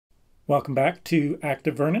Welcome back to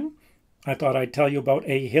Active Vernon. I thought I'd tell you about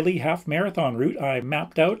a Hilly half marathon route I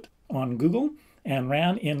mapped out on Google and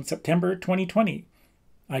ran in September 2020.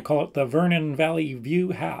 I call it the Vernon Valley View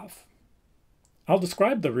Half. I'll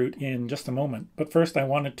describe the route in just a moment, but first I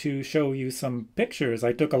wanted to show you some pictures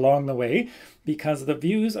I took along the way because the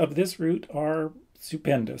views of this route are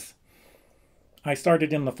stupendous. I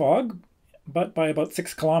started in the fog, but by about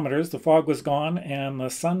 6 kilometers the fog was gone and the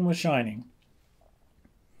sun was shining.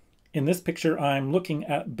 In this picture, I'm looking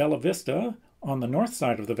at Bella Vista on the north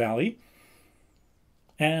side of the valley.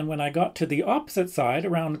 And when I got to the opposite side,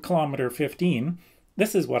 around kilometer 15,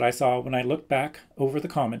 this is what I saw when I looked back over the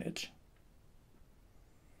commonage.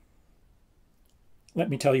 Let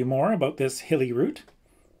me tell you more about this hilly route.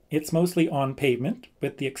 It's mostly on pavement,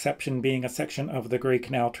 with the exception being a section of the Grey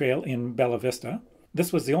Canal trail in Bella Vista.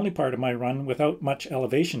 This was the only part of my run without much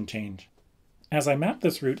elevation change. As I mapped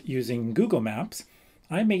this route using Google Maps,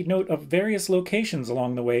 I made note of various locations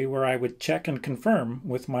along the way where I would check and confirm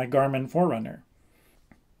with my Garmin Forerunner.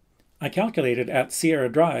 I calculated at Sierra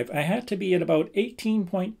Drive I had to be at about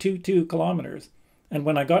 18.22 kilometers, and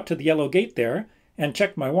when I got to the yellow gate there and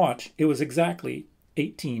checked my watch, it was exactly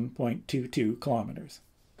 18.22 kilometers.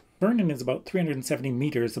 Vernon is about 370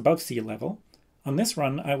 meters above sea level. On this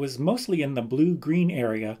run, I was mostly in the blue-green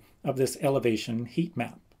area of this elevation heat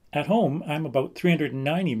map. At home, I'm about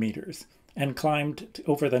 390 meters, and climbed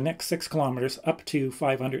over the next 6 kilometers up to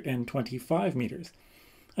 525 meters,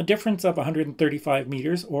 a difference of 135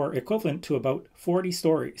 meters or equivalent to about 40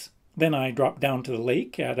 stories. Then I dropped down to the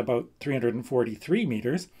lake at about 343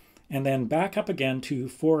 meters and then back up again to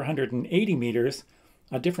 480 meters,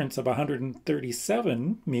 a difference of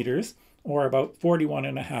 137 meters or about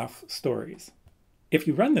 41.5 stories. If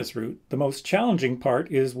you run this route, the most challenging part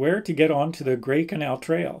is where to get onto the Grey Canal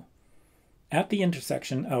Trail. At the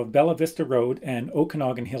intersection of Bella Vista Road and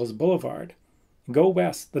Okanagan Hills Boulevard, go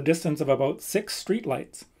west the distance of about 6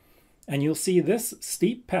 streetlights, and you'll see this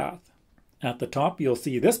steep path. At the top, you'll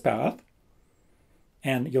see this path,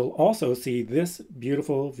 and you'll also see this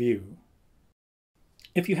beautiful view.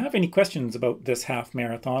 If you have any questions about this half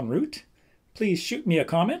marathon route, please shoot me a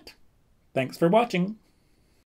comment. Thanks for watching.